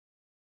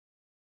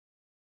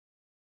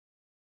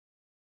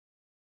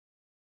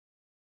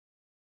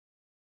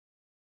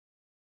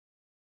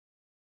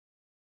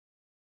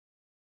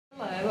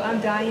Hello,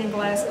 I'm Dianne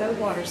Glasscoe,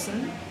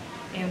 Watterson,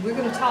 and we're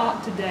going to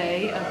talk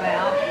today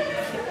about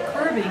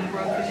curbing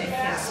broken and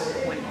canceled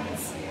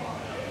appointments.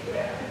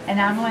 And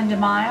I'm Linda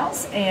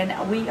Miles,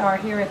 and we are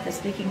here at the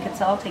Speaking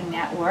Consulting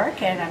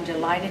Network, and I'm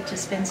delighted to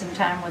spend some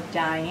time with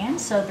Dianne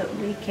so that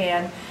we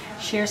can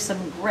share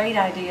some great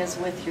ideas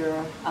with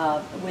your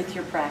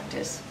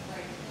practice.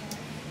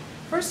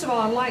 First of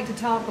all, I'd like to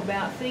talk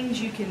about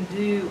things you can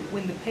do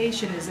when the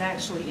patient is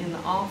actually in the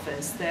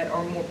office that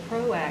are more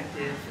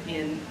proactive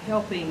in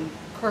helping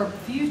curb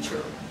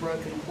future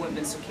broken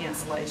appointments or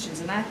cancellations.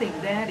 And I think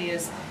that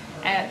is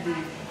at the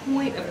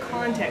point of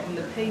contact when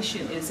the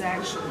patient is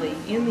actually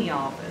in the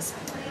office.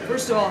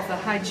 First of all, if the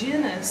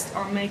hygienists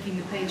are making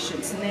the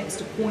patient's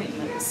next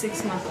appointment, a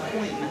 6-month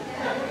appointment,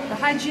 the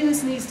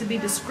hygienist needs to be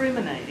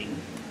discriminating.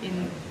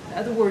 In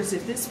other words,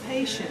 if this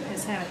patient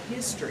has had a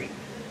history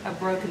of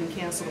broken and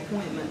canceled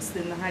appointments,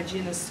 then the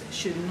hygienist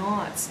should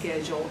not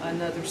schedule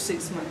another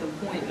 6-month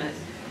appointment,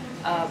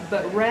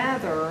 but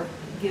rather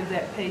give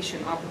that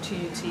patient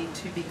opportunity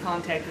to be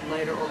contacted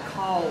later or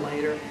call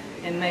later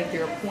and make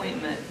their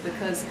appointment,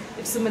 because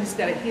if somebody's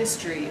got a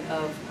history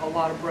of a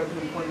lot of broken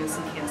appointments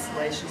and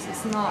cancellations,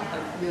 it's not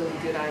a really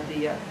good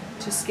idea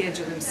to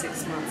schedule them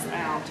 6 months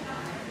out.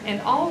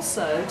 And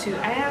also to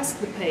ask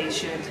the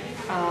patient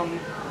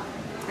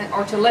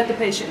or to let the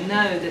patient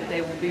know that they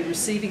will be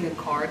receiving a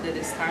card, that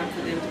it's time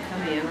for them to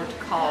come in or to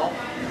call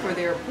for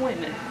their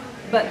appointment.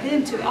 But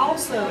then to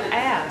also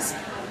ask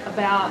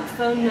about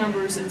phone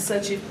numbers and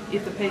such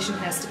if the patient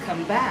has to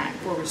come back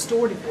for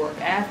restorative work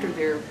after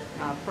their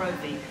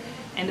prophy,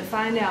 and to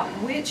find out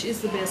which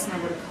is the best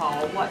number to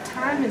call, what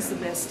time is the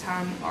best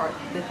time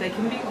that they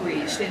can be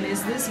reached, and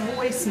is this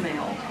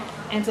voicemail,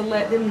 and to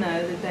let them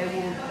know that they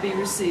will be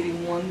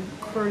receiving one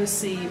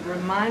courtesy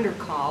reminder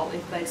call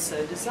if they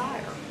so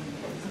desire.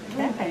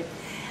 Okay.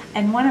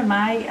 And one of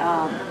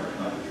my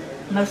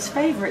most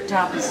favorite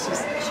topics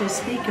to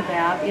speak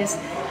about is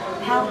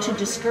how to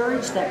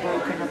discourage that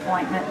broken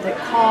appointment that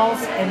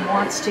calls and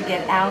wants to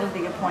get out of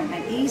the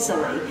appointment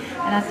easily.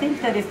 And I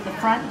think that if the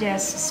front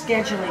desk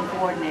scheduling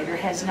coordinator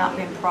has not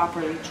been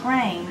properly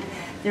trained,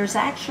 there's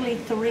actually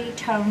 3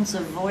 tones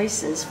of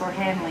voices for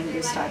handling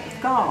this type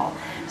of call.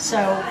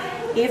 So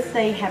if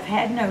they have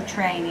had no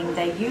training,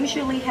 they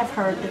usually have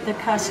heard that the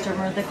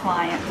customer, the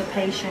client, the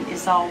patient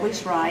is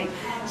always right.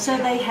 So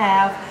they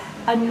have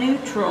a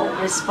neutral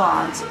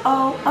response.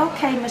 Oh,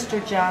 okay,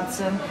 Mr.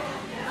 Johnson,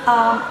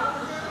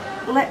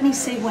 let me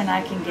see when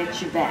I can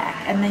get you back.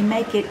 And they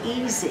make it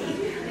easy.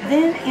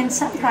 Then in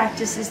some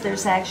practices,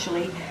 there's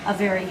actually a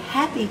very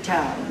happy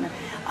tone.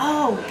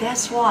 Oh,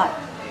 guess what?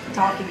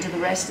 Talking to the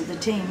rest of the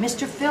team,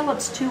 Mr.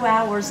 Phillips' 2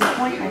 hours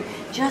appointment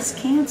just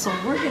canceled.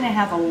 We're going to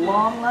have a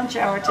long lunch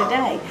hour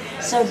today.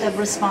 So the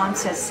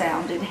response has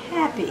sounded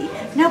happy.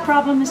 No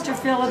problem, Mr.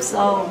 Phillips.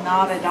 Oh,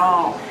 not at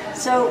all.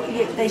 So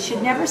they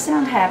should never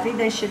sound happy.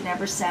 They should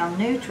never sound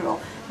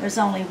neutral. There's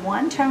only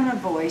one tone of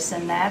voice,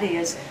 and that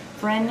is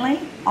friendly,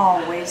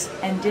 always,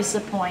 and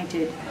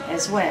disappointed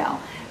as well.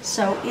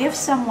 So if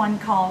someone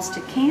calls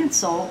to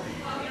cancel,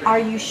 are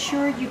you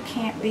sure you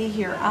can't be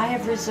here? I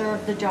have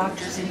reserved the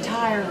doctor's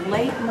entire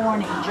late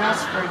morning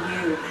just for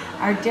you.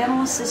 Our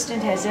dental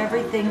assistant has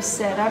everything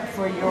set up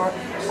for your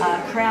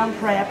crown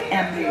prep,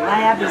 and the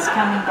lab is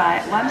coming by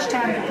at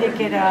lunchtime to pick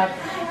it up.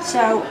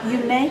 So you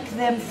make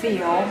them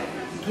feel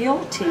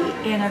guilty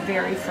in a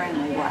very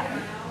friendly way.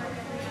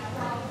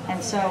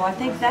 And so I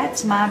think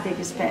that's my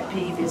biggest pet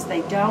peeve, is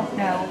they don't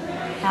know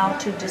how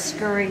to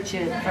discourage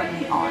it from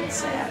the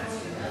onset.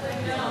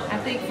 I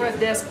think front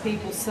desk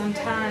people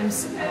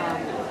sometimes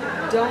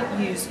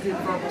don't use good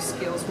verbal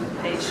skills with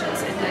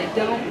patients, and they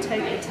don't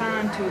take the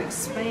time to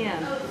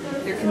expand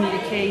their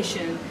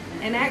communication.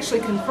 And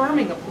actually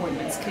confirming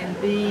appointments can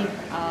be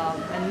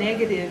a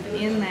negative,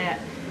 in that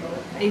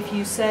if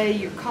you say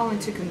you're calling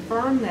to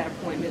confirm that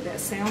appointment, that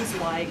sounds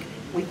like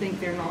we think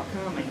they're not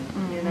coming.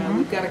 You know,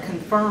 we've got to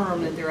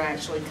confirm that they're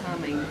actually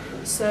coming.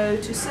 So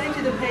to say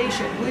to the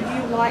patient, would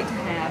you like to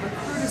have a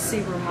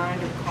courtesy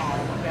reminder call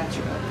about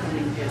your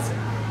upcoming visit?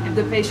 If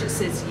the patient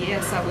says,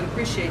 yes, I would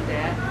appreciate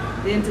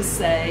that, then to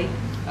say,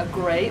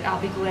 great,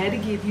 I'll be glad to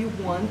give you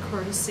one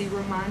courtesy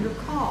reminder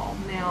call.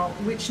 Now,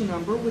 which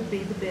number would be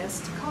the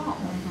best to call?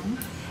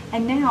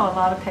 And now a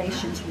lot of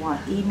patients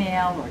want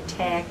email or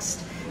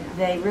text.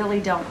 They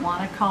really don't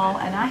want to call,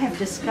 and I have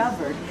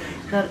discovered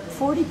that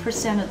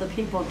 40% of the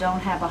people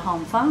don't have a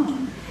home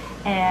phone,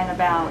 and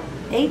about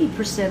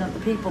 80% of the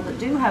people that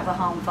do have a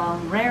home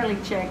phone rarely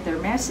check their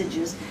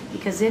messages,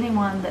 because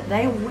anyone that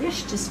they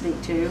wish to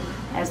speak to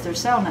has their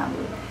cell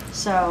number.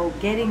 So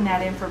getting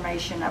that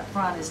information up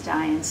front, as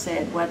Dianne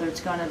said, whether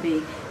it's going to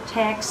be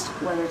text,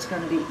 whether it's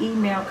going to be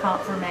email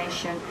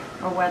confirmation,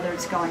 or whether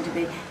it's going to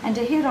be, and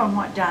to hit on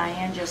what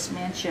Dianne just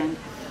mentioned,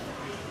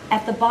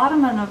 at the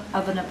bottom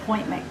of an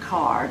appointment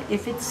card,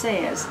 if it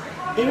says,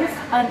 if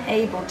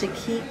unable to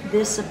keep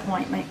this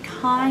appointment,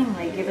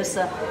 kindly give us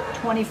a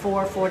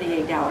 24 or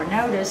 48 hour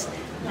notice,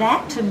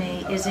 that to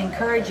me is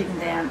encouraging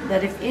them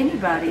that if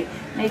anybody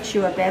makes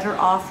you a better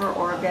offer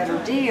or a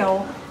better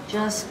deal,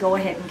 just go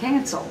ahead and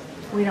cancel.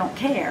 We don't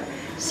care.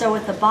 So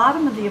at the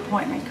bottom of the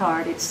appointment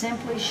card, it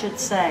simply should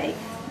say,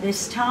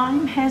 "This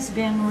time has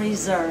been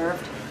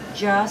reserved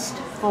just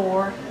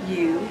for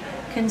you.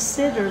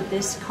 Consider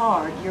this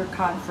card your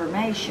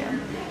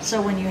confirmation."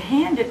 So when you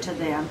hand it to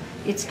them,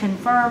 it's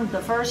confirmed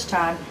the first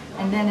time,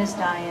 and then, as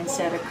Diane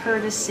said, a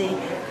courtesy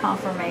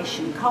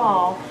confirmation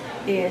call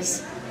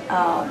is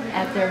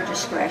at their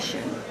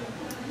discretion.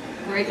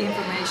 Great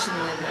information,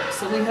 Linda.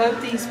 So we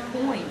hope these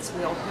points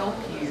will help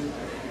you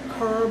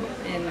curb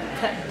and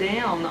cut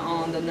down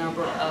on the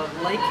number of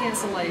late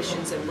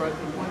cancellations and broken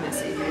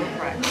appointments in your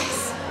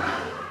practice.